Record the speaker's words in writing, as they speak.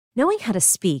Knowing how to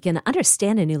speak and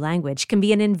understand a new language can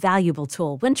be an invaluable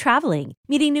tool when traveling,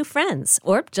 meeting new friends,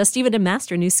 or just even to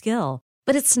master a new skill.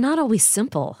 But it's not always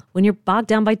simple when you're bogged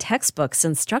down by textbooks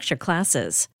and structured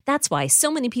classes. That's why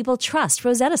so many people trust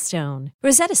Rosetta Stone.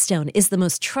 Rosetta Stone is the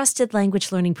most trusted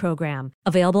language learning program,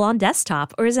 available on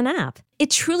desktop or as an app. It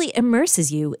truly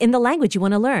immerses you in the language you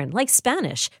want to learn, like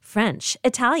Spanish, French,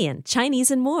 Italian,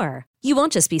 Chinese, and more. You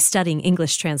won't just be studying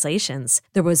English translations.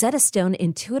 The Rosetta Stone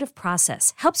intuitive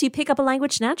process helps you pick up a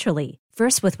language naturally,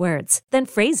 first with words, then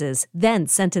phrases, then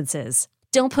sentences.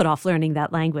 Don't put off learning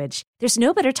that language. There's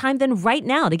no better time than right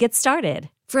now to get started.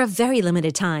 For a very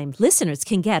limited time, listeners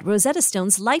can get Rosetta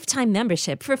Stone's lifetime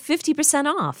membership for 50%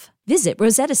 off. Visit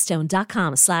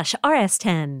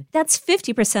rosettastone.com/rs10. That's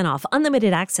 50% off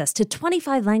unlimited access to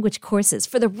 25 language courses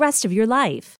for the rest of your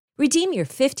life. Redeem your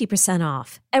 50%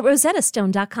 off at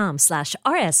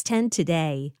rosettastone.com/rs10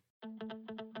 today.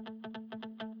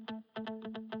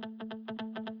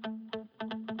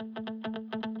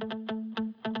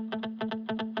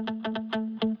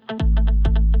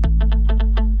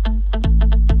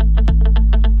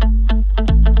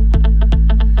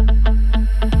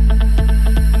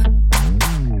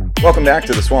 Welcome back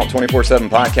to the Swamp 24/7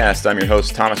 podcast. I'm your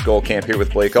host, Thomas Goldkamp, here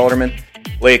with Blake Alderman.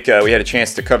 Blake, we had a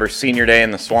chance to cover Senior Day in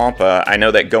the Swamp. I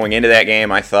know that going into that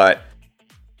game, I thought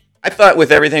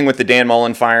with everything with the Dan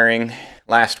Mullen firing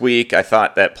last week, I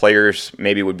thought that players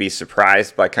maybe would be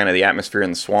surprised by kind of the atmosphere in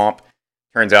the Swamp.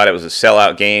 Turns out it was a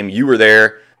sellout game. You were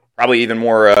there. Probably even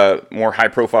more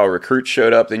high-profile recruits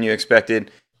showed up than you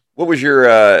expected. What was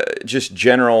your just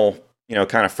general,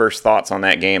 kind of first thoughts on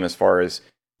that game as far as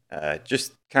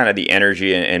just kind of the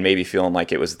energy and maybe feeling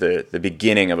like it was the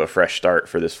beginning of a fresh start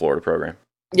for this Florida program?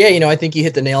 Yeah, I think you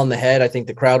hit the nail on the head. I think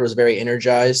the crowd was very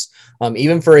energized,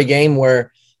 even for a game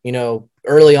where,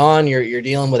 early on you're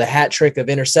dealing with a hat trick of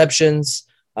interceptions.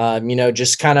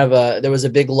 Just kind of there was a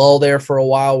big lull there for a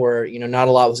while where, not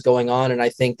a lot was going on. And I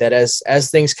think that as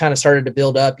things kind of started to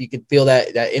build up, you could feel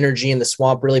that energy in the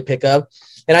Swamp really pick up.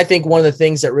 And I think one of the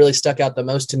things that really stuck out the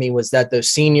most to me was that those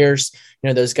seniors,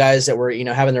 those guys that were,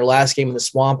 having their last game in the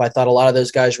Swamp, I thought a lot of those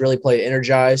guys really played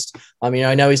energized.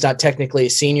 I know he's not technically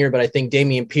a senior, but I think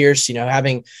Dameon Pierce,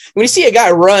 when you see a guy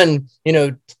run,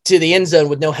 to the end zone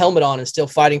with no helmet on and still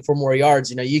fighting for more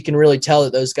yards, you can really tell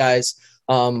that those guys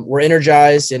were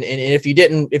energized. And if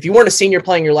you weren't a senior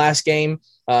playing your last game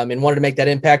and wanted to make that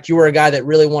impact, you were a guy that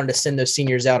really wanted to send those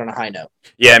seniors out on a high note.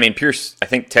 Yeah, Pierce, I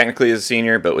think technically is a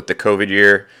senior, but with the COVID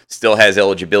year, still has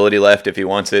eligibility left if he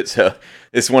wants it. So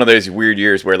it's one of those weird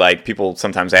years where people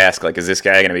sometimes ask, is this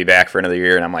guy going to be back for another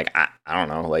year? And I'm like, I don't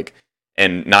know.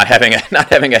 And not having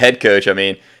a head coach.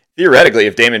 Theoretically,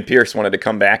 if Dameon Pierce wanted to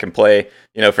come back and play,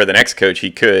 for the next coach,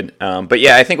 he could. But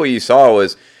yeah, I think what you saw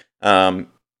was,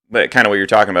 but kind of what you're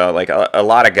talking about, a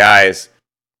lot of guys,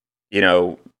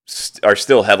 are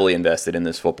still heavily invested in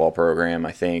this football program.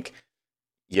 I think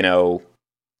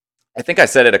I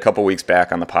said it a couple weeks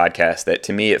back on the podcast that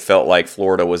to me it felt like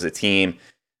Florida was a team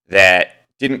that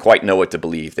didn't quite know what to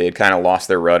believe. They had kind of lost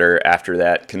their rudder after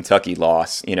that Kentucky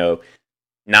loss,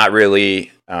 not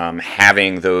really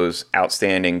having those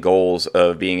outstanding goals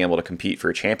of being able to compete for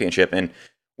a championship. And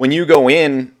when you go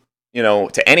in,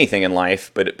 to anything in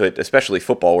life, but especially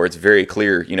football, where it's very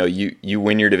clear, you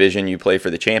win your division, you play for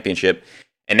the championship,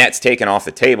 and that's taken off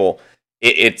the table,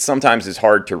 it sometimes is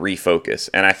hard to refocus.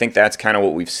 And I think that's kind of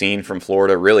what we've seen from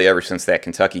Florida really ever since that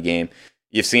Kentucky game.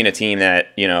 You've seen a team that,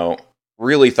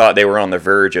 really thought they were on the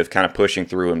verge of kind of pushing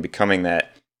through and becoming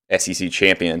that SEC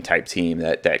champion type team,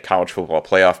 that college football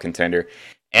playoff contender.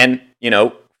 And,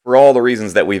 for all the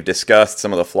reasons that we've discussed,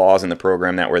 some of the flaws in the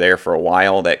program that were there for a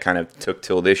while that kind of took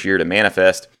till this year to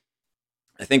manifest,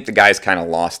 I think the guys kind of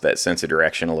lost that sense of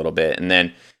direction a little bit. And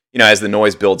then, as the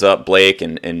noise builds up, Blake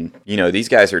and these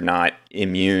guys are not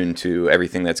immune to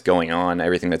everything that's going on,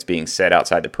 everything that's being said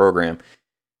outside the program.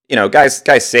 Guys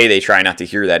say they try not to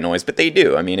hear that noise, but they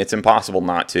do. It's impossible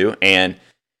not to. And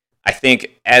I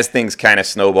think as things kind of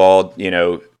snowballed,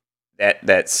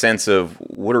 that sense of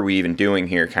what are we even doing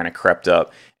here kind of crept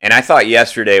up. And I thought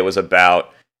yesterday was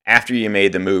about after you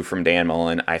made the move from Dan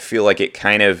Mullen, I feel like it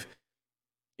kind of,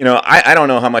 I don't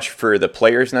know how much for the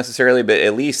players necessarily, but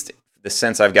at least the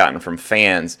sense I've gotten from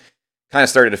fans kind of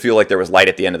started to feel like there was light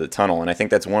at the end of the tunnel. And I think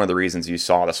that's one of the reasons you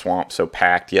saw the Swamp so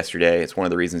packed yesterday. It's one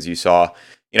of the reasons you saw,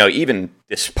 even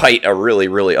despite a really,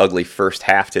 really ugly first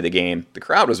half to the game, the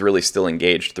crowd was really still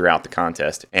engaged throughout the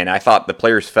contest. And I thought the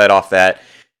players fed off that.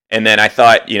 And then I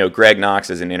thought, Greg Knox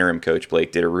as an interim coach,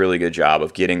 Blake, did a really good job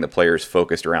of getting the players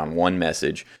focused around one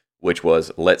message, which was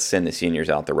let's send the seniors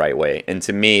out the right way. And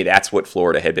to me, that's what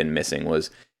Florida had been missing, was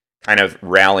kind of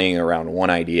rallying around one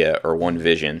idea or one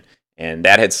vision. And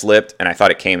that had slipped, and I thought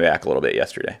it came back a little bit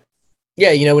yesterday.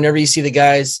 Yeah, whenever you see the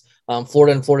guys,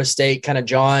 Florida and Florida State kind of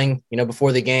jawing,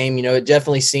 before the game, it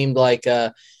definitely seemed like,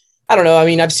 I don't know. I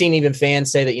mean, I've seen even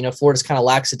fans say that, Florida's kind of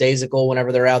lackadaisical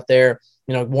whenever they're out there,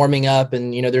 warming up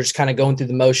and, they're just kind of going through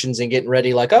the motions and getting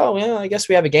ready like, oh, yeah, I guess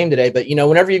we have a game today. But,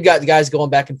 whenever you've got the guys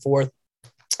going back and forth,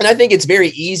 and I think it's very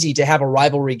easy to have a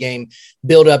rivalry game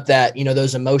build up that,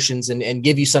 those emotions and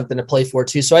give you something to play for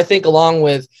too. So I think along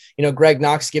with, Greg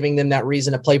Knox giving them that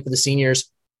reason to play for the seniors,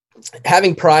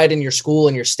 having pride in your school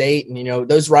and your state and,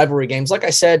 those rivalry games, like I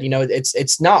said,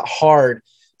 it's not hard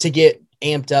to get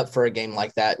amped up for a game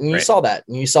like that. And you right. saw that,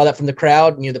 and you saw that from the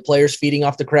crowd and the players feeding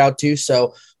off the crowd too.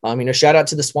 So, shout out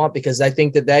to the Swamp, because I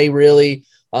think that they really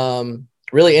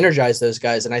energized those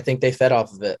guys. And I think they fed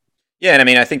off of it. Yeah. And I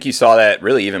mean, I think you saw that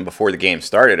really even before the game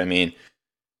started. I mean,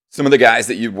 some of the guys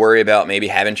that you'd worry about maybe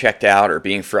having checked out or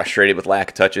being frustrated with lack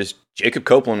of touches, Jacob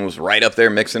Copeland was right up there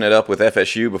mixing it up with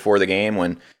FSU before the game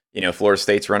when, Florida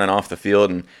State's running off the field.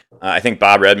 And I think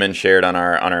Bob Redmond shared on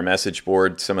our message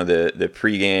board some of the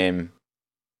pregame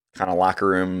kind of locker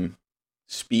room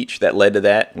speech that led to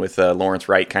that, with Lawrence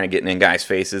Wright kind of getting in guys'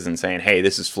 faces and saying, "Hey,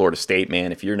 this is Florida State,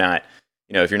 man. If you're not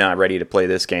ready to play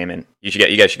this game," and you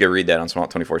guys should go read that on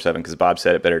Swamp 24/7 because Bob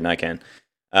said it better than I can.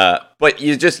 But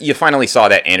you finally saw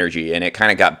that energy, and it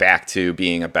kind of got back to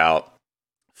being about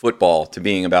football, to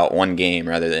being about one game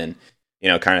rather than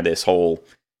kind of this whole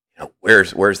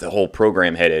where's the whole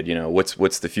program headed?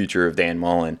 What's the future of Dan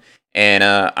Mullen? And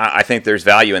I think there's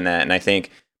value in that, and I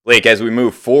think, Blake, as we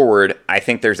move forward, I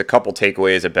think there's a couple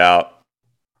takeaways about,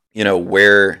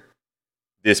 where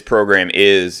this program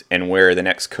is and where the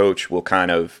next coach will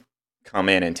kind of come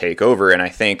in and take over. And I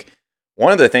think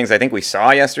one of the things I think we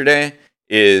saw yesterday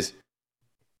is,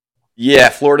 yeah,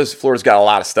 Florida's got a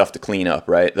lot of stuff to clean up,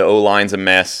 right? The O-line's a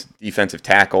mess, defensive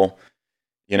tackle,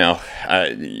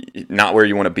 not where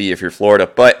you want to be if you're Florida,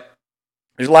 but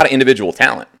there's a lot of individual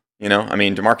talent. I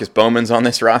mean, DeMarcus Bowman's on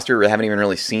this roster. We haven't even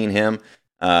really seen him.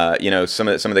 Some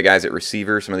of the guys at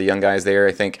receiver, some of the young guys there,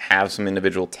 I think, have some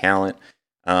individual talent.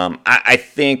 I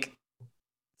think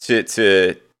to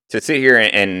sit here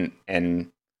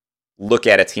and look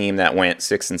at a team that went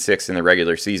 6-6 in the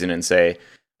regular season and say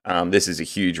this is a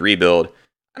huge rebuild,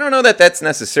 I don't know that that's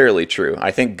necessarily true.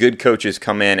 I think good coaches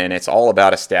come in and it's all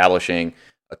about establishing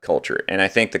a culture, and I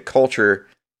think the culture.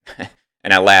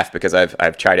 And I laugh because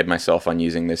I've chided myself on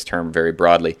using this term very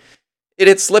broadly. It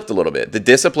had slipped a little bit. The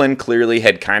discipline clearly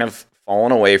had kind of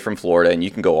fallen away from Florida, and you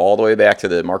can go all the way back to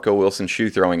the Marco Wilson shoe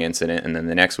throwing incident, and then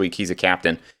the next week he's a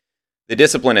captain. The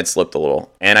discipline had slipped a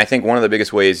little, and I think one of the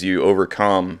biggest ways you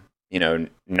overcome,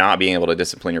 not being able to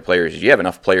discipline your players is you have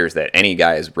enough players that any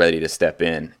guy is ready to step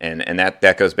in, and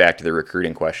that goes back to the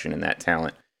recruiting question and that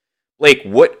talent. Blake,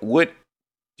 what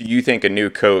do you think a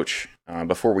new coach,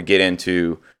 before we get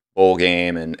into bowl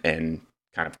game and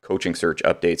kind of coaching search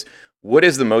updates, what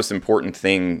is the most important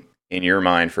thing in your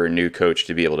mind for a new coach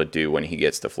to be able to do when he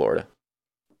gets to Florida?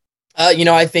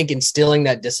 I think instilling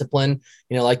that discipline,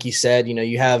 like you said,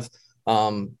 you have,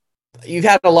 you've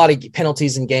had a lot of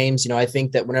penalties in games. I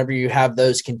think that whenever you have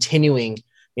those continuing,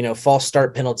 false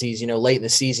start penalties, late in the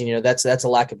season, that's a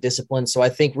lack of discipline. So I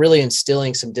think really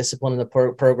instilling some discipline in the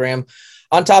program.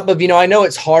 On top of, I know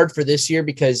it's hard for this year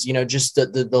because, just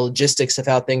the logistics of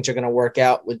how things are going to work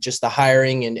out with just the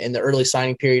hiring and the early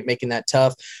signing period, making that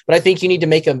tough. But I think you need to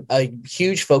make a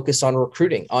huge focus on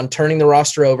recruiting, on turning the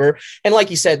roster over. And like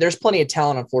you said, there's plenty of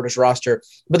talent on Florida's roster,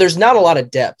 but there's not a lot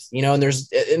of depth, and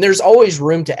there's always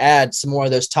room to add some more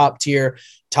of those top tier,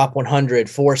 top 100,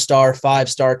 4-star,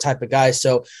 5-star type of guys.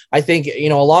 So I think,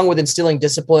 along with instilling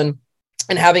discipline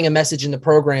and having a message in the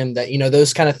program that,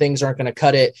 those kind of things aren't going to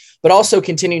cut it, but also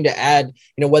continuing to add,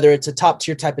 whether it's a top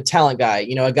tier type of talent guy,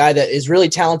 a guy that is really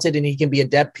talented and he can be a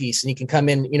depth piece and he can come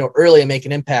in, early and make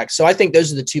an impact. So I think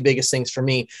those are the two biggest things for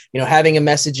me, having a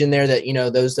message in there that,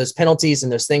 those penalties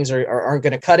and those things aren't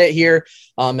going to cut it here.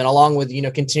 And along with,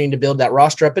 continuing to build that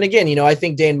roster up. And again, I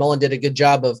think Dan Mullen did a good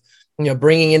job of,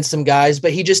 bringing in some guys,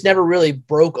 but he just never really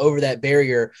broke over that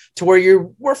barrier to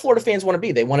where Florida fans want to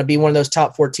be. They want to be one of those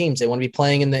top 4 teams. They want to be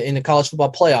playing in the college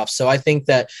football playoffs. So I think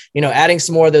that, adding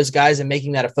some more of those guys and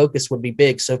making that a focus would be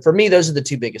big. So for me, those are the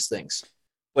two biggest things.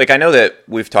 Like, I know that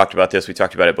we've talked about this. We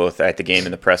talked about it both at the game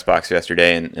in the press box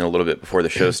yesterday and a little bit before the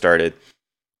show started.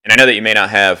 And I know that you may not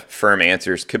have firm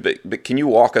answers, but can you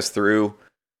walk us through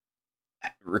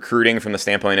recruiting from the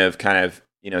standpoint of kind of,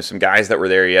 some guys that were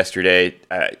there yesterday?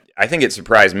 I think it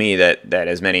surprised me that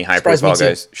as many high-profile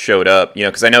guys showed up,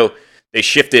 because I know they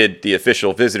shifted the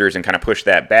official visitors and kind of pushed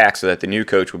that back so that the new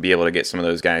coach would be able to get some of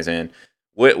those guys in.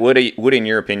 What in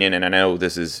your opinion, and I know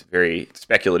this is very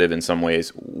speculative in some ways,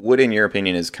 what in your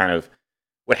opinion is kind of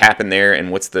what happened there,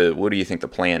 and what do you think the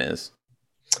plan is?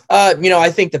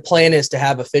 I think the plan is to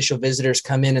have official visitors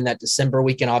come in that December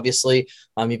weekend. Obviously,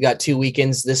 you've got 2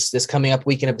 weekends, this coming up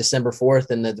weekend of December 4th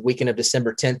and the weekend of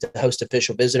December 10th to host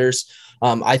official visitors.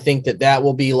 I think that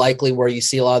will be likely where you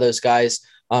see a lot of those guys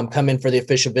come in for the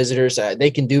official visitors. They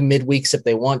can do midweeks if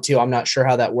they want to. I'm not sure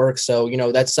how that works. So,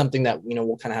 that's something that,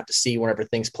 we'll kind of have to see whenever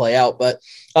things play out. But,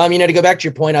 to go back to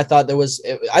your point,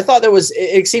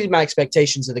 it exceeded my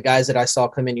expectations of the guys that I saw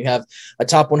come in. You have a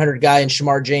top 100 guy in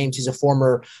Shamar James, who's a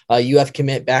former UF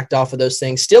commit, backed off of those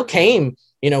things, still came,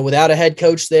 without a head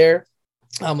coach there.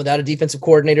 Without a defensive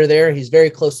coordinator there. He's very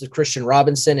close to Christian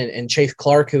Robinson and Chase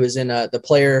Clark, who is in the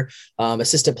player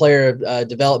assistant player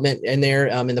development in there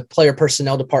in the player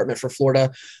personnel department for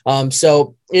Florida.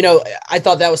 So, I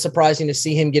thought that was surprising to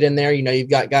see him get in there. You've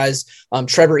got guys,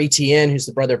 Trevor Etienne, who's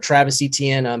the brother of Travis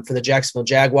Etienne for the Jacksonville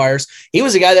Jaguars. He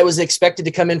was a guy that was expected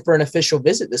to come in for an official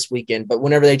visit this weekend, but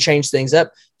whenever they changed things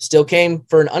up, still came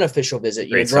for an unofficial visit.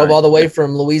 Drove all the way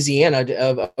from Louisiana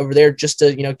over there just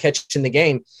to, catch in the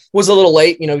game. Was a little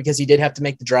late, because he did have to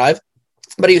make the drive,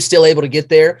 but he was still able to get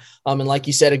there. And like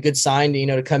you said, a good sign,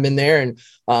 to come in there and,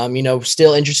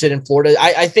 still interested in Florida.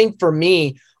 I think for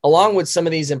me, along with some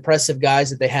of these impressive guys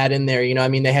that they had in there,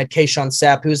 they had Kayshawn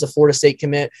Sapp, who's a Florida State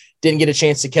commit, didn't get a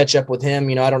chance to catch up with him.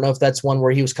 I don't know if that's one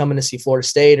where he was coming to see Florida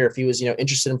State or if he was,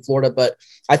 interested in Florida, but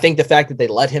I think the fact that they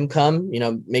let him come,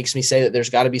 makes me say that there's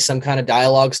got to be some kind of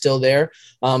dialogue still there.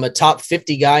 A top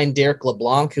 50 guy in Derek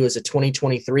LeBlanc, who is a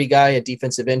 2023 guy, a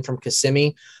defensive end from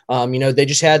Kissimmee.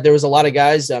 There was a lot of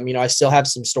guys, I still have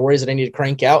some stories that I need to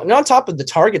crank out. And on top of the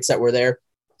targets that were there,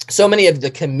 so many of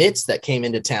the commits that came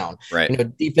into town,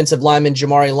 right? Defensive lineman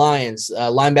Jamari Lyons,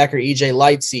 linebacker EJ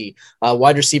Lightsey,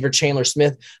 wide receiver Chandler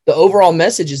Smith. The overall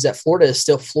message is that Florida is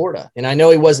still Florida. And I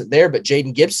know he wasn't there, but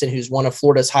Jaden Gibson, who's one of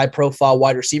Florida's high profile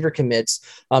wide receiver commits,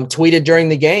 tweeted during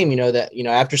the game, that,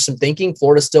 after some thinking,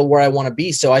 Florida's still where I want to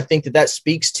be. So I think that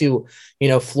speaks to,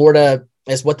 Florida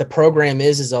as what the program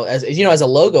is as a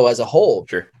logo as a whole.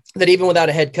 Sure. That even without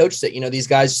a head coach, that, these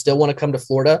guys still want to come to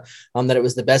Florida, that it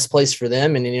was the best place for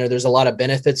them. And, there's a lot of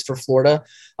benefits for Florida.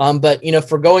 But,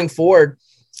 for going forward,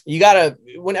 you got to,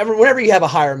 whenever you have a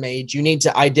hire made, you need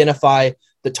to identify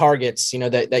the targets,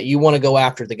 that you want to go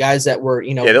after, the guys that were,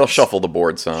 they'll shuffle the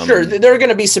board some. Sure. There are going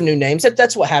to be some new names.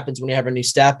 That's what happens when you have a new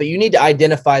staff, but you need to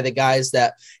identify the guys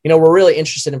that, were really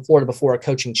interested in Florida before a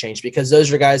coaching change, because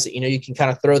those are guys that, you can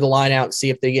kind of throw the line out and see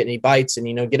if they get any bites and,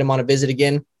 get them on a visit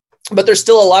again. But there's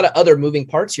still a lot of other moving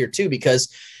parts here too,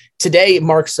 because today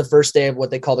marks the first day of what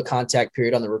they call the contact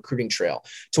period on the recruiting trail,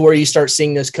 to where you start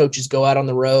seeing those coaches go out on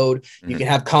the road. You can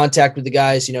have contact with the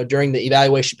guys, during the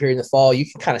evaluation period in the fall. You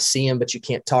can kind of see them, but you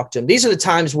can't talk to them. These are the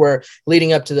times where,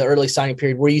 leading up to the early signing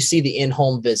period, where you see the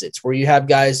in-home visits, where you have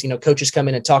guys, coaches come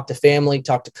in and talk to family,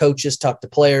 talk to coaches, talk to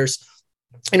players,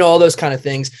 all those kind of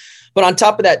things. But on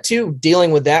top of that too,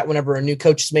 dealing with that whenever a new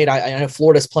coach is made, I know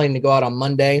Florida's planning to go out on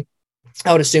Monday.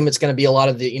 I would assume it's going to be a lot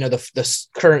of the, the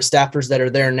current staffers that are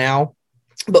there now.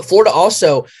 But Florida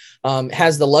also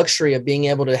has the luxury of being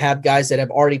able to have guys that have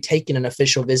already taken an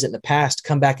official visit in the past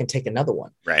come back and take another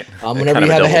one. Right. Whenever you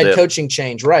have a head coaching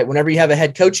change, right. Whenever you have a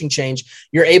head coaching change,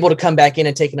 you're able to come back in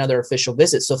and take another official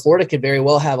visit. So Florida could very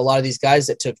well have a lot of these guys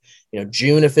that took,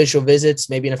 June official visits,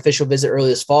 maybe an official visit early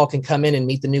this fall, can come in and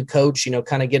meet the new coach,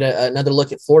 kind of get another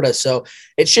look at Florida. So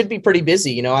it should be pretty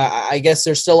busy. I guess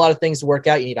there's still a lot of things to work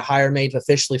out. You need a hire made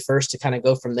officially first to kind of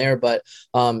go from there. But,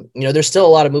 there's still a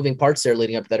lot of moving parts there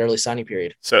leading up to that early signing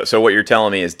period. So what you're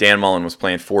telling me is Dan Mullen was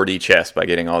playing 4D chess by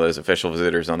getting all those official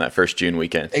visitors on that first June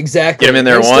weekend. Exactly. Get him in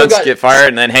there once, get fired,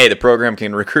 and then, hey, the program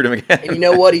can recruit him again. And you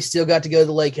know what? He still got to go to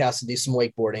the lake house and do some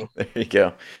wakeboarding. There you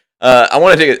go. I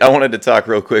wanted to talk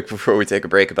real quick before we take a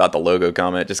break about the logo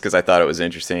comment, just because I thought it was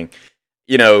interesting.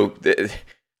 On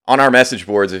our message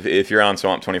boards, if you're on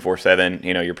Swamp 24/7,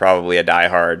 you're probably a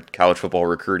diehard college football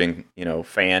recruiting,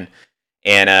 fan.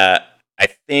 And I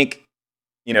think,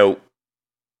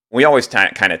 we always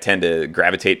kind of tend to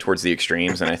gravitate towards the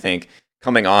extremes. And I think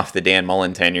coming off the Dan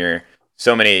Mullen tenure,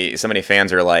 so many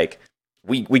fans are like,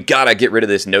 we got to get rid of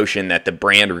this notion that the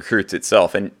brand recruits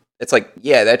itself. And it's like,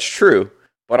 yeah, that's true.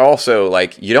 But also,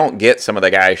 like, you don't get some of the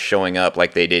guys showing up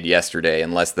like they did yesterday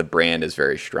unless the brand is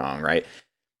very strong, right?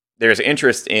 There's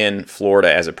interest in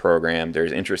Florida as a program.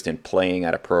 There's interest in playing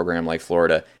at a program like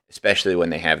Florida, especially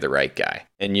when they have the right guy.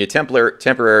 And you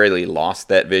temporarily lost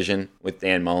that vision with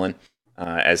Dan Mullen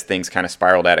as things kind of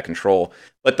spiraled out of control.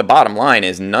 But the bottom line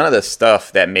is none of the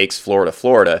stuff that makes Florida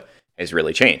Florida has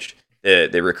really changed.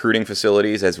 The recruiting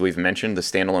facilities, as we've mentioned, the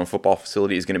standalone football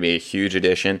facility is going to be a huge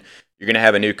addition. You're going to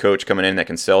have a new coach coming in that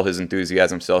can sell his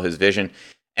enthusiasm, sell his vision.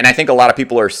 And I think a lot of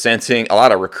people are sensing, a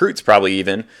lot of recruits probably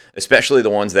even, especially the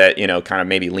ones that, kind of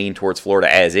maybe lean towards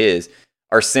Florida as is,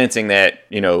 are sensing that,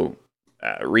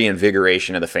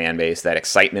 reinvigoration of the fan base, that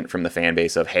excitement from the fan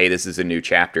base of, hey, this is a new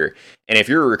chapter. And if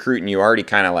you're a recruit and you already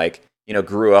kind of like,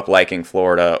 grew up liking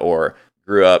Florida or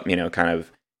grew up, kind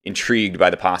of intrigued by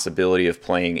the possibility of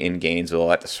playing in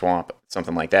Gainesville at the Swamp,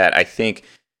 something like that, I think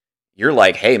you're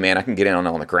like, hey, man, I can get in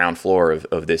on the ground floor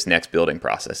of this next building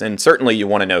process. And certainly you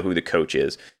want to know who the coach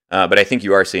is. But I think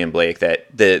you are seeing, Blake, that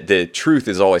the truth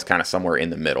is always kind of somewhere in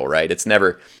the middle, right? It's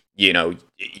never, you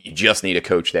just need a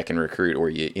coach that can recruit, or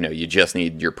you just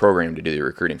need your program to do the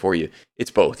recruiting for you.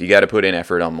 It's both. You got to put in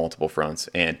effort on multiple fronts.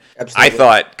 And absolutely. I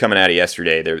thought coming out of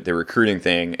yesterday, the recruiting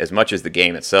thing, as much as the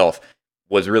game itself,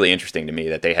 was really interesting to me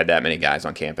that they had that many guys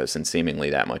on campus and seemingly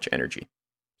that much energy.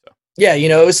 Yeah,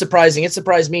 it was surprising. It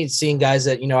surprised me seeing guys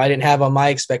that, I didn't have on my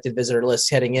expected visitor list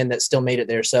heading in that still made it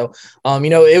there. So,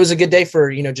 it was a good day for,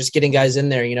 just getting guys in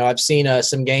there. I've seen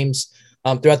some games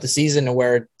throughout the season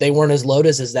where they weren't as loaded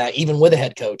as that, even with a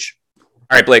head coach.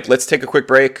 All right, Blake, let's take a quick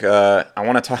break. I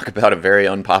want to talk about a very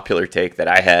unpopular take that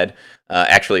I had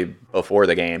actually before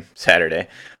the game Saturday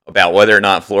about whether or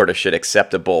not Florida should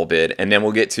accept a bowl bid. And then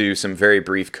we'll get to some very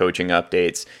brief coaching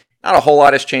updates. Not a whole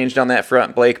lot has changed on that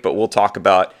front, Blake, but we'll talk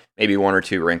about maybe one or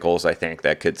two wrinkles, I think,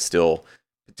 that could still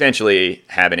potentially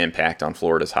have an impact on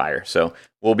Florida's hire. So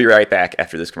we'll be right back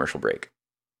after this commercial break.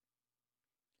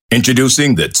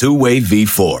 Introducing the Two-Way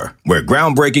V4, where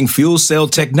groundbreaking fuel cell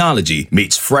technology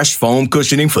meets fresh foam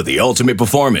cushioning for the ultimate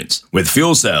performance. With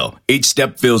Fuel Cell, each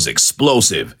step feels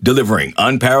explosive, delivering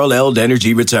unparalleled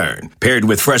energy return. Paired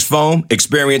with fresh foam,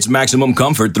 experience maximum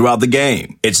comfort throughout the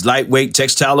game. Its lightweight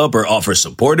textile upper offers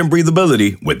support and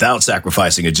breathability without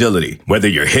sacrificing agility. Whether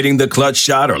you're hitting the clutch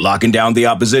shot or locking down the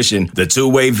opposition, the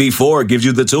Two-Way V4 gives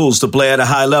you the tools to play at a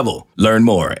high level. Learn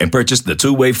more and purchase the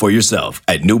Two-Way for yourself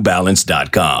at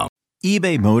newbalance.com.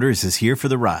 eBay Motors is here for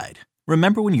the ride.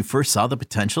 Remember when you first saw the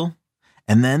potential?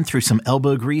 And then through some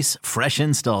elbow grease, fresh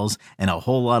installs, and a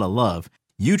whole lot of love,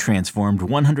 you transformed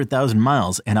 100,000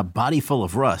 miles and a body full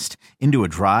of rust into a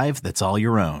drive that's all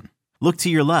your own. Look to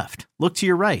your left. Look to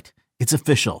your right. It's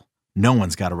official. No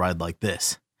one's got a ride like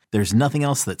this. There's nothing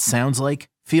else that sounds like,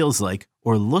 feels like,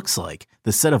 or looks like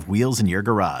the set of wheels in your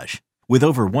garage. With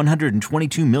over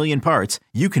 122 million parts,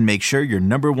 you can make sure your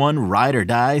number one ride or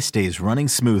die stays running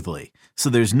smoothly, so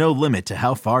there's no limit to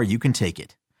how far you can take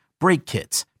it. Brake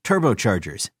kits,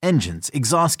 turbochargers, engines,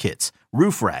 exhaust kits,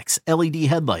 roof racks, LED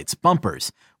headlights,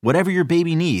 bumpers, whatever your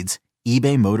baby needs,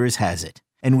 eBay Motors has it.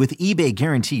 And with eBay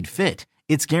Guaranteed Fit,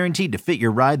 it's guaranteed to fit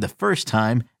your ride the first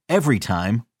time, every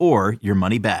time, or your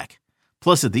money back.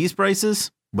 Plus at these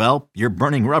prices, well, you're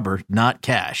burning rubber, not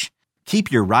cash.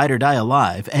 Keep your ride or die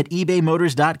alive at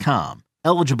ebaymotors.com.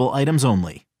 Eligible items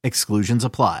only. Exclusions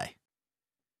apply.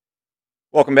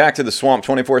 Welcome back to the Swamp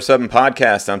 24/7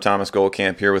 podcast. I'm Thomas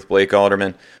Goldkamp here with Blake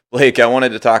Alderman. Blake, I wanted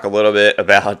to talk a little bit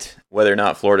about whether or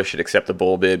not Florida should accept a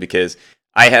bowl bid, because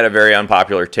I had a very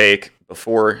unpopular take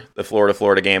before the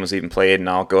Florida game was even played, and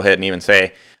I'll go ahead and even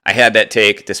say I had that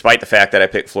take despite the fact that I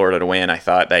picked Florida to win. I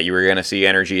thought that you were going to see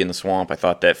energy in the Swamp. I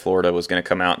thought that Florida was going to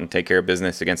come out and take care of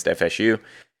business against FSU.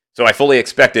 So I fully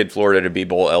expected Florida to be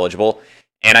bowl eligible,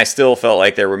 and I still felt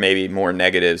like there were maybe more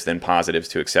negatives than positives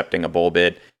to accepting a bowl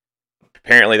bid.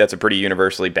 Apparently, that's a pretty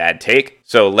universally bad take.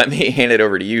 So let me hand it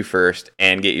over to you first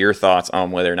and get your thoughts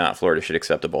on whether or not Florida should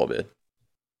accept a bowl bid.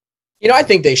 I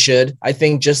think they should. I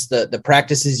think just the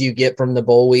practices you get from the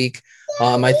bowl week,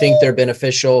 I think they're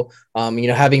beneficial.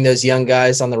 Having those young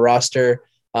guys on the roster.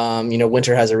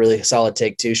 Winter has a really solid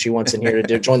take too. She wants in here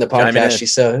to join the podcast.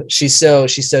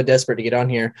 She's so desperate to get on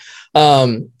here.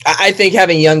 I think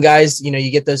having young guys,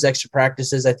 you get those extra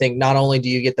practices. I think not only do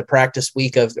you get the practice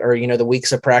week the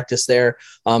weeks of practice there,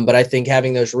 but I think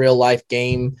having those real life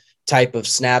game type of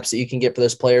snaps that you can get for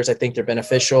those players, I think they're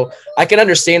beneficial. I can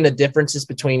understand the differences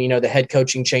between, the head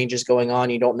coaching changes going on.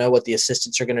 You don't know what the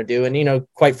assistants are going to do. And,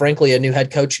 quite frankly, a new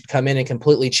head coach should come in and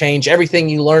completely change everything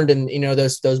you learned in,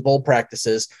 those bowl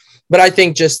practices. But I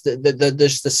think just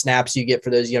the snaps you get for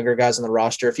those younger guys on the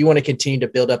roster, if you want to continue to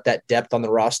build up that depth on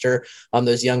the roster,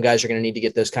 those young guys are going to need to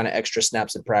get those kind of extra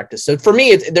snaps in practice. So for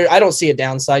me, I don't see a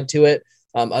downside to it.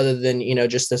 Other than,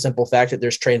 just the simple fact that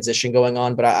there's transition going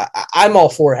on. But I'm all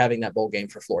for having that bowl game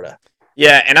for Florida.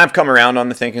 Yeah, and I've come around on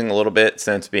the thinking a little bit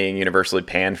since being universally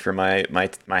panned for my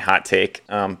hot take.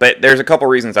 But there's a couple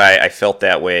reasons I felt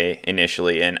that way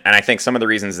initially. And I think some of the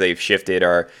reasons they've shifted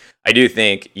are, I do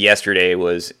think yesterday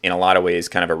was in a lot of ways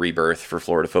kind of a rebirth for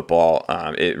Florida football.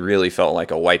 It really felt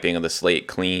like a wiping of the slate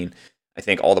clean. I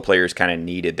think all the players kind of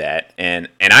needed that. And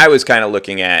I was kind of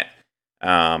looking at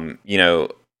You know,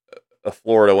 a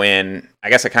Florida win, I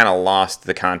guess I kind of lost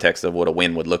the context of what a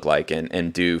win would look like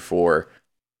and do for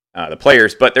the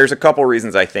players. But there's a couple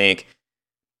reasons I think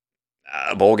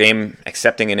a bowl game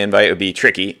accepting an invite would be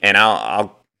tricky. And I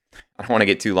don't want to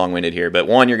get too long-winded here, but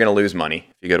one, you're going to lose money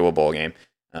if you go to a bowl game.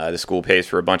 The school pays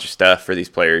for a bunch of stuff for these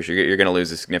players. You're going to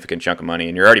lose a significant chunk of money,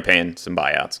 and you're already paying some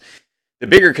buyouts. The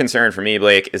bigger concern for me,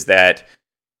 Blake, is that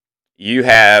you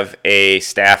have a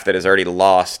staff that has already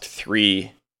lost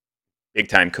 3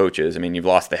 big-time coaches. I mean, you've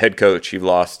lost the head coach, you've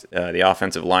lost the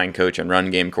offensive line coach and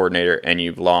run game coordinator, and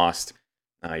you've lost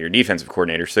your defensive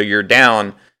coordinator. So you're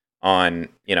down on,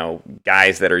 you know,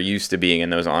 guys that are used to being in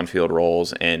those on-field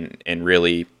roles and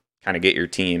really kind of get your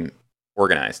team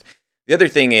organized. The other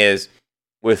thing is,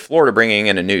 with Florida bringing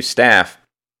in a new staff,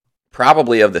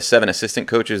 probably of the 7 assistant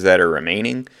coaches that are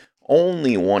remaining,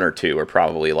 only 1 or 2 are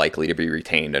probably likely to be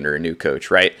retained under a new coach,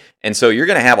 right? And so you're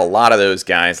going to have a lot of those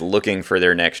guys looking for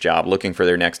their next job, looking for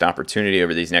their next opportunity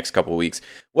over these next couple of weeks.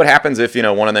 What happens if, you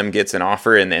know, one of them gets an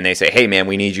offer and they say, hey, man,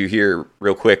 we need you here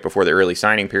real quick before the early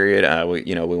signing period.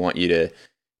 We want you to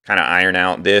kind of iron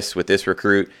out this with this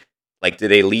recruit. Like, do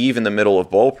they leave in the middle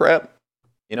of bowl prep?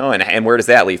 You know, and where does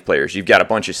that leave players? You've got a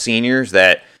bunch of seniors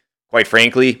that, quite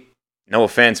frankly, no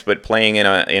offense, but playing in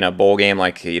a bowl game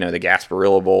like, you know, the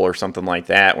Gasparilla Bowl or something like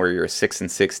that, where you're a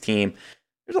 6-6 team,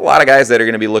 there's a lot of guys that are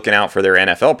going to be looking out for their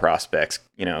NFL prospects.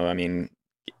 You know, I mean,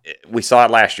 we saw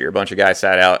it last year. A bunch of guys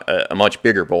sat out a much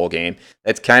bigger bowl game.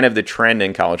 That's kind of the trend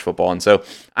in college football. And so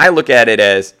I look at it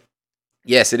as,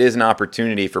 yes, it is an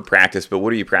opportunity for practice, but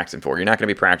what are you practicing for? You're not going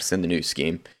to be practicing the new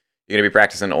scheme. You're going to be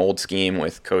practicing an old scheme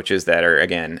with coaches that are,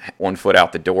 again, 1 foot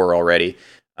out the door already.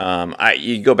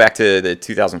 You go back to the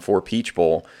 2004 Peach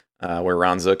Bowl, where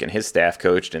Ron Zook and his staff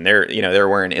coached, and they're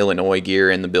wearing Illinois gear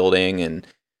in the building, and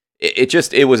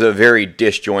it was a very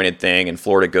disjointed thing. And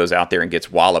Florida goes out there and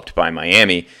gets walloped by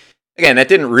Miami. Again, that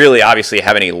didn't really obviously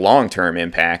have any long-term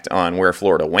impact on where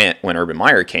Florida went when Urban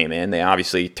Meyer came in. They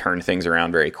obviously turned things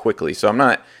around very quickly. So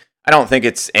I don't think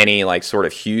it's any like sort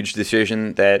of huge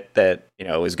decision that you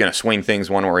know is going to swing things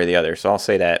one way or the other. So I'll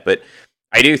say that, but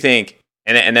I do think.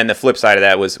 And then the flip side of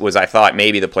that was I thought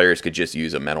maybe the players could just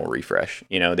use a mental refresh.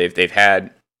 You know, they've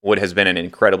had what has been an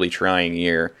incredibly trying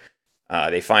year.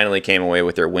 They finally came away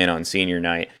with their win on senior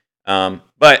night.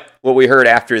 But what we heard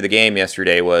after the game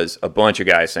yesterday was a bunch of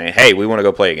guys saying, hey, we want to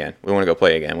go play again. We want to go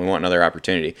play again. We want another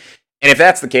opportunity. And if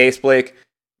that's the case, Blake,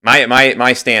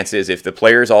 my stance is if the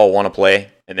players all want to play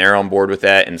and they're on board with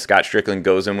that and Scott Strickland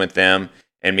goes in with them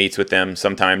and meets with them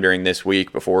sometime during this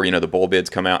week before, you know, the bowl bids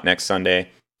come out next Sunday,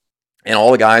 and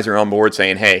all the guys are on board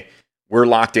saying, hey, we're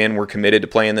locked in, we're committed to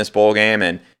playing this bowl game,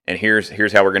 and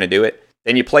here's how we're going to do it,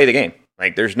 then you play the game.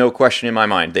 Like, there's no question in my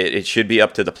mind that it should be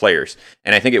up to the players,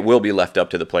 and I think it will be left up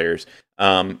to the players.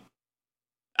 Again,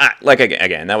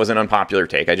 that was an unpopular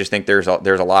take. I just think there's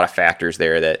a lot of factors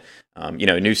there that,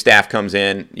 new staff comes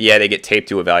in, yeah, they get taped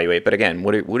to evaluate, but again,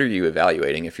 what are you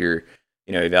evaluating if you're,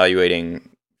 evaluating?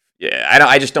 Yeah,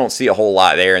 I just don't see a whole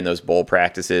lot there in those bowl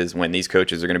practices when these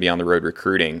coaches are going to be on the road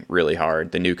recruiting really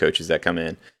hard, the new coaches that come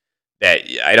in. That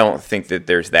I don't think that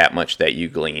there's that much that you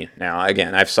glean. Now,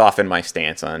 again, I've softened my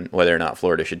stance on whether or not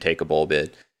Florida should take a bowl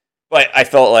bid. But I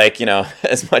felt like,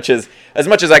 as much as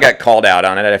I got called out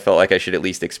on it, I felt like I should at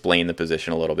least explain the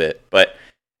position a little bit. But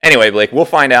anyway, Blake, we'll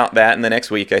find out that in the next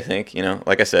week, I think.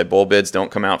 Like I said, bowl bids don't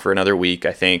come out for another week.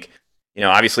 I think,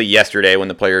 obviously yesterday when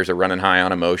the players are running high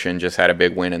on emotion, just had a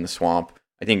big win in the Swamp.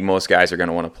 I think most guys are going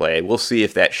to want to play. We'll see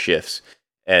if that shifts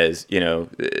as, they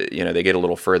get a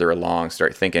little further along,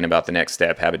 start thinking about the next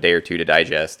step, have a day or two to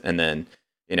digest, and then,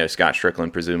 Scott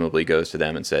Strickland presumably goes to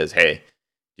them and says, hey,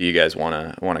 do you guys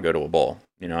want to go to a bowl?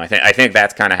 I think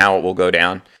that's kind of how it will go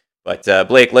down. But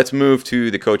Blake, let's move to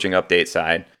the coaching update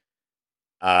side.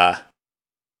 I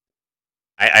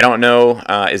don't know.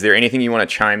 Is there anything you want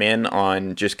to chime in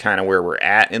on just kind of where we're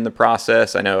at in the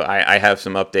process? I know I have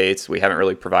some updates. We haven't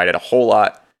really provided a whole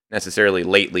lot necessarily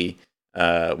lately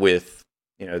with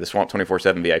the Swamp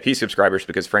 24/7 VIP subscribers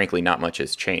because frankly not much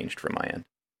has changed from my end.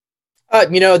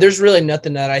 There's really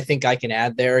nothing that I think I can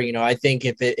add there. I think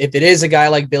if it is a guy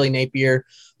like Billy Napier,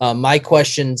 my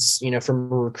questions,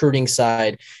 from a recruiting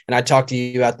side, and I talked to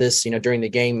you about this, during the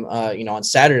game, on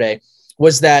Saturday,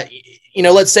 was that,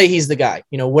 let's say he's the guy,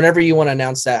 whenever you want to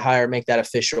announce that hire, make that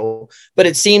official. But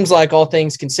it seems like all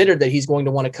things considered that he's going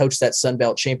to want to coach that Sun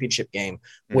Belt Championship game,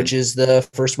 which is the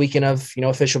first weekend of,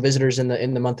 official visitors in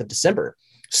the month of December.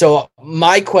 So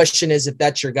my question is, if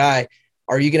that's your guy,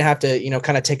 are you going to have to,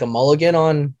 kind of take a mulligan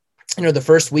on the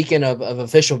first weekend of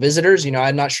official visitors.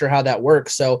 I'm not sure how that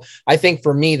works. So I think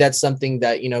for me, that's something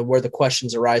that, where the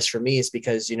questions arise for me is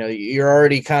because, you're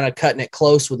already kind of cutting it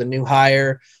close with a new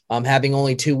hire, having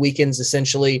only 2 weekends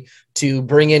essentially to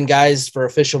bring in guys for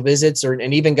official visits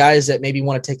and even guys that maybe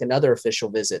want to take another official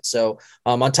visit. So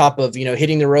on top of,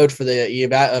 hitting the road for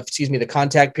the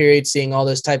contact period, seeing all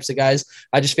those types of guys,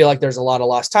 I just feel like there's a lot of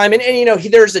lost time. And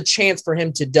there's a chance for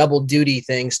him to double duty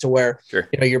things to where, sure,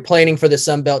 you're planning for the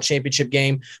Sun Belt Championship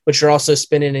game, but you're also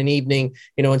spending an evening,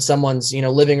 in someone's,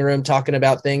 living room talking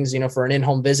about things, for an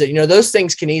in-home visit. Those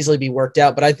things can easily be worked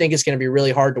out, but I think it's going to be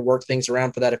really hard to work things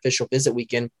around for that official visit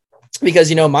weekend.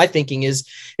 Because, my thinking is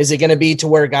it going to be to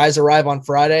where guys arrive on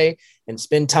Friday and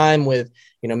spend time with,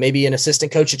 maybe an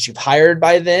assistant coach that you've hired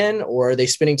by then, or are they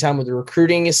spending time with the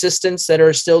recruiting assistants that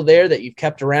are still there that you've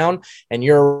kept around, and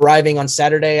you're arriving on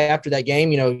Saturday after that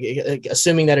game,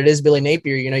 assuming that it is Billy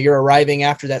Napier, you're arriving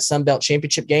after that Sun Belt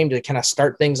Championship game to kind of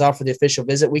start things off for the official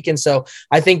visit weekend. So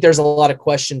I think there's a lot of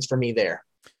questions for me there.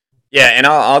 Yeah, and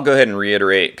I'll go ahead and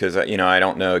reiterate because, I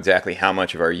don't know exactly how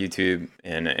much of our YouTube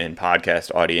and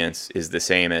podcast audience is the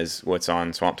same as what's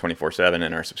on Swamp 24/7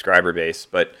 and our subscriber base.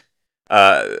 But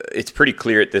it's pretty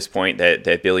clear at this point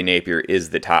that Billy Napier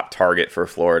is the top target for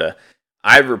Florida.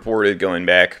 I've reported going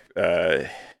back,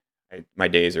 my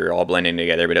days are all blending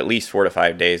together, but at least 4 to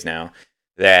 5 days now,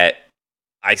 that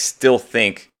I still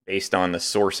think, based on the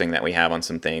sourcing that we have on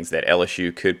some things, that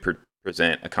LSU could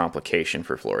present a complication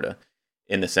for Florida.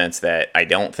 In the sense that I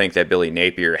don't think that Billy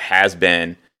Napier has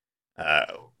been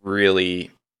LSU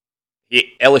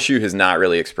has not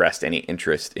really expressed any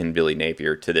interest in Billy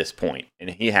Napier to this point, and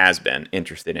he has been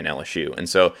interested in LSU. And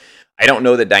so I don't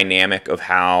know the dynamic of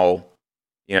how,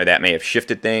 that may have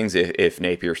shifted things if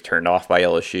Napier's turned off by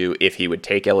LSU, if he would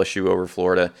take LSU over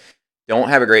Florida. Don't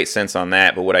have a great sense on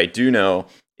that, but what I do know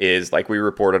is, like we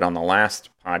reported on the last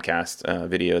podcast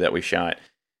video that we shot,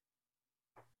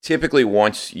 typically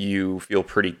once you feel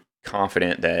pretty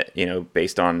confident that,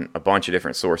 based on a bunch of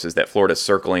different sources, that Florida's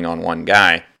circling on one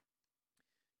guy,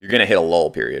 you're going to hit a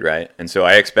lull period, right? And so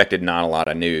I expected not a lot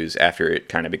of news after it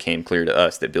kind of became clear to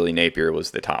us that Billy Napier was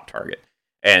the top target.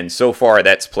 And so far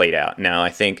that's played out. Now,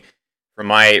 I think from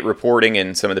my reporting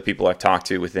and some of the people I've talked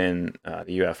to within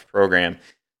the UF program,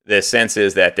 the sense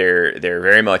is that they're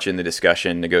very much in the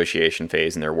discussion, negotiation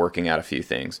phase, and they're working out a few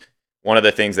things. One of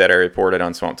the things that I reported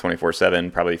on Swamp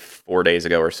 24/7 probably 4 days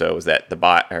ago or so was that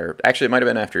actually it might have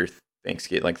been after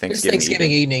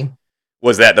Thanksgiving evening,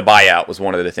 was that the buyout was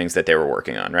one of the things that they were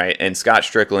working on, right? And Scott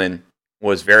Strickland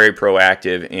was very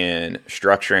proactive in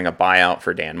structuring a buyout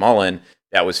for Dan Mullen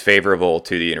that was favorable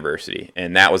to the university.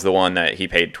 And that was the one that he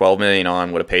paid $12 million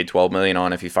on, would have paid $12 million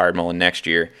on if he fired Mullen next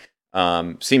year.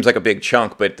 Seems like a big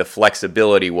chunk, but the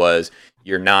flexibility was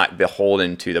you're not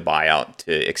beholden to the buyout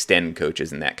to extend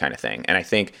coaches and that kind of thing. And I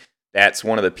think that's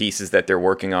one of the pieces that they're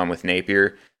working on with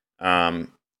Napier. I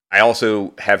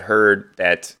also have heard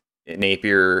that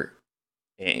Napier,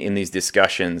 in these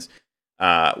discussions,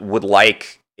 would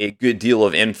like a good deal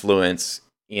of influence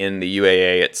in the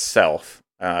UAA itself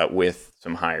with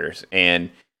some hires.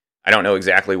 And I don't know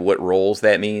exactly what roles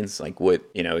that means. Like, what,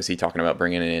 is he talking about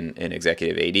bringing in an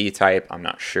executive AD type? I'm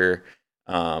not sure.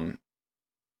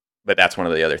 But that's one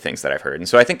of the other things that I've heard. And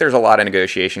so I think there's a lot of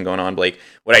negotiation going on, Blake.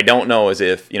 What I don't know is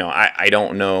if, I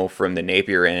don't know from the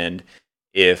Napier end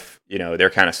if, they're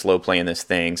kind of slow playing this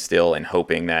thing still and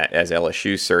hoping that as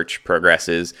LSU search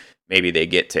progresses, maybe they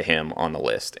get to him on the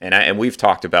list. And we've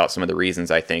talked about some of the reasons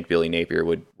I think Billy Napier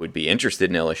would be interested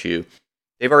in LSU.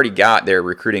 They've already got their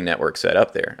recruiting network set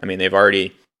up there. I mean, they've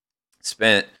already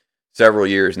spent several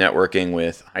years networking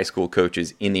with high school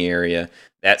coaches in the area.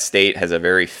 That state has a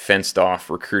very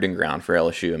fenced-off recruiting ground for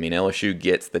LSU. I mean, LSU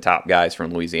gets the top guys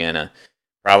from Louisiana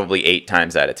probably 8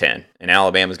 times out of 10. And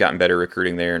Alabama's gotten better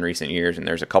recruiting there in recent years, and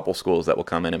there's a couple schools that will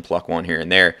come in and pluck one here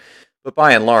and there. But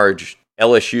by and large,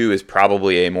 LSU is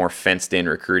probably a more fenced-in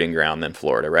recruiting ground than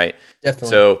Florida, right? Definitely.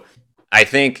 So I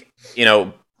think,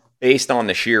 based on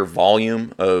the sheer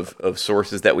volume of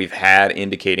sources that we've had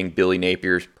indicating Billy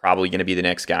Napier's probably going to be the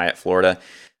next guy at Florida,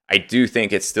 I do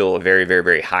think it's still a very, very,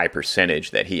 very high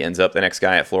percentage that he ends up the next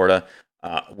guy at Florida.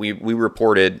 We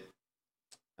reported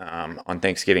on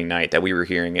Thanksgiving night that we were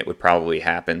hearing it would probably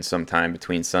happen sometime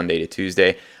between Sunday to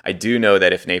Tuesday. I do know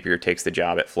that if Napier takes the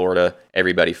job at Florida,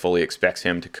 everybody fully expects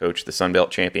him to coach the Sun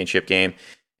Belt Championship game.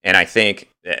 And I think,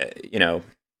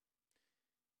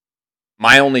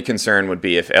 my only concern would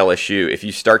be if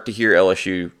you start to hear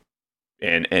LSU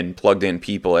and plugged in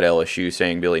people at LSU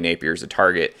saying Billy Napier is a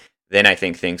target, then I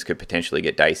think things could potentially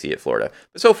get dicey at Florida.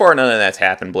 But so far, none of that's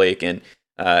happened, Blake. And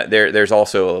there's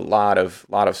also a lot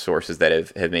of sources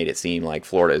that have made it seem like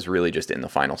Florida is really just in the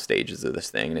final stages of this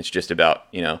thing, and it's just about,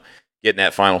 you know, getting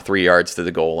that final 3 yards to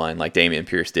the goal line like Dameon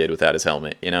Pierce did without his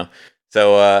helmet, you know.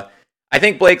 So I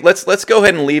think, Blake, let's go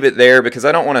ahead and leave it there, because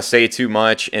I don't want to say too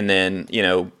much, and then, you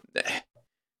know,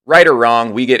 right or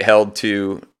wrong, we get held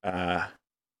to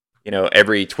you know,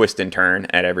 every twist and turn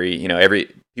at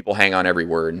every people hang on every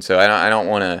word, and so I don't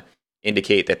want to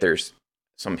indicate that there's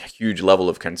some huge level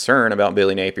of concern about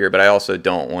Billy Napier, but I also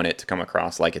don't want it to come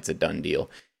across like it's a done deal.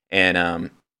 And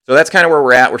so that's kind of where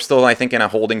we're at. We're still, I think, in a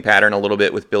holding pattern a little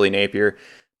bit with Billy Napier.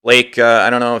 Blake, I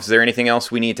don't know, is there anything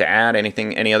else we need to add?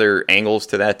 Any other angles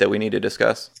to that we need to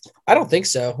discuss? I don't think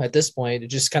so at this point. It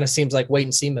just kind of seems like wait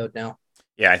and see mode now.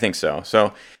 Yeah, I think so.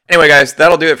 So anyway, guys,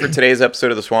 that'll do it for today's episode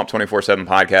of the Swamp 24/7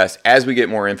 podcast. As we get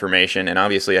more information, and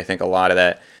obviously I think a lot of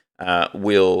that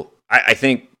will, I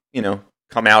think, you know,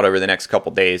 come out over the next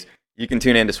couple days, you can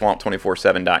tune in to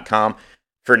swamp247.com.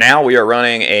 For now, we are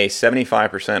running a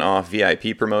 75% off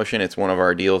VIP promotion. It's one of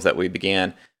our deals that we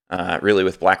began really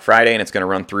with Black Friday, and it's going to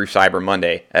run through Cyber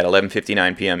Monday at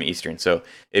 11:59 p.m. Eastern. So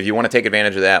if you want to take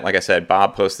advantage of that, like I said,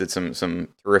 Bob posted some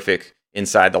terrific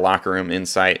inside the locker room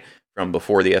insight from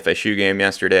before the FSU game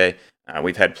yesterday.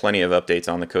 We've had plenty of updates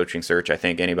on the coaching search. I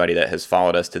think anybody that has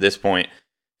followed us to this point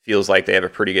feels like they have a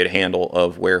pretty good handle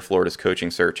of where Florida's coaching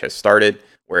search has started,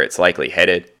 where it's likely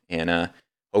headed, and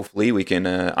hopefully we can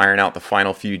iron out the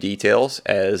final few details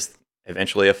as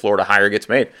eventually a Florida hire gets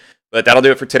made. But that'll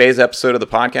do it for today's episode of the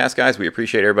podcast, guys. We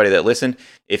appreciate everybody that listened.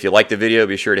 If you liked the video,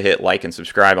 be sure to hit like and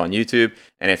subscribe on YouTube.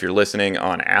 And if you're listening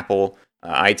on Apple,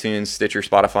 iTunes, Stitcher,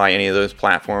 Spotify, any of those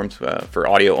platforms for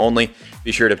audio only,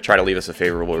 be sure to try to leave us a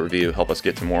favorable review. Help us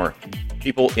get to more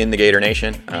people in the Gator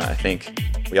Nation. I think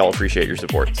we all appreciate your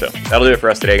support. So that'll do it for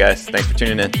us today, guys. Thanks for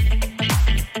tuning in.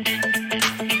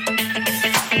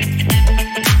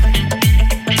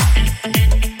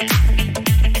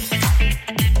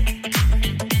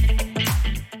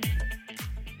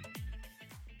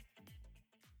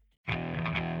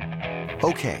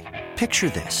 Okay, picture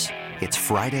this. It's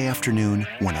Friday afternoon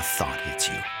when a thought hits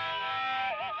you.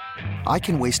 I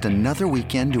can waste another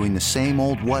weekend doing the same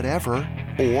old whatever,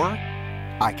 or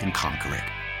I can conquer it.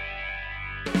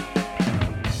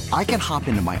 I can hop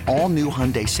into my all-new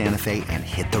Hyundai Santa Fe and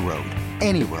hit the road.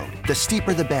 Any road. The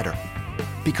steeper, the better.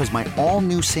 Because my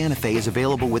all-new Santa Fe is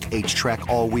available with H-Track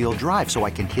all-wheel drive, so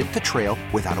I can hit the trail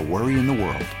without a worry in the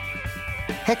world.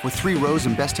 Heck, with 3 rows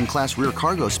and best-in-class rear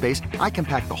cargo space, I can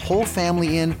pack the whole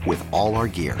family in with all our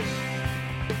gear.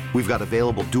 We've got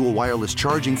available dual wireless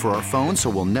charging for our phones, so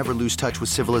we'll never lose touch with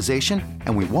civilization,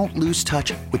 and we won't lose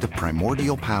touch with the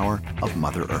primordial power of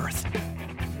Mother Earth.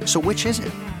 So which is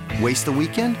it? Waste the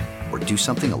weekend or do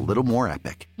something a little more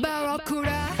epic?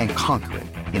 And conquer it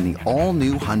in the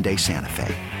all-new Hyundai Santa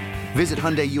Fe. Visit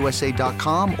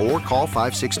HyundaiUSA.com or call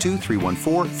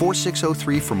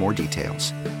 562-314-4603 for more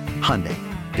details. Hyundai,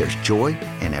 there's joy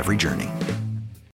in every journey.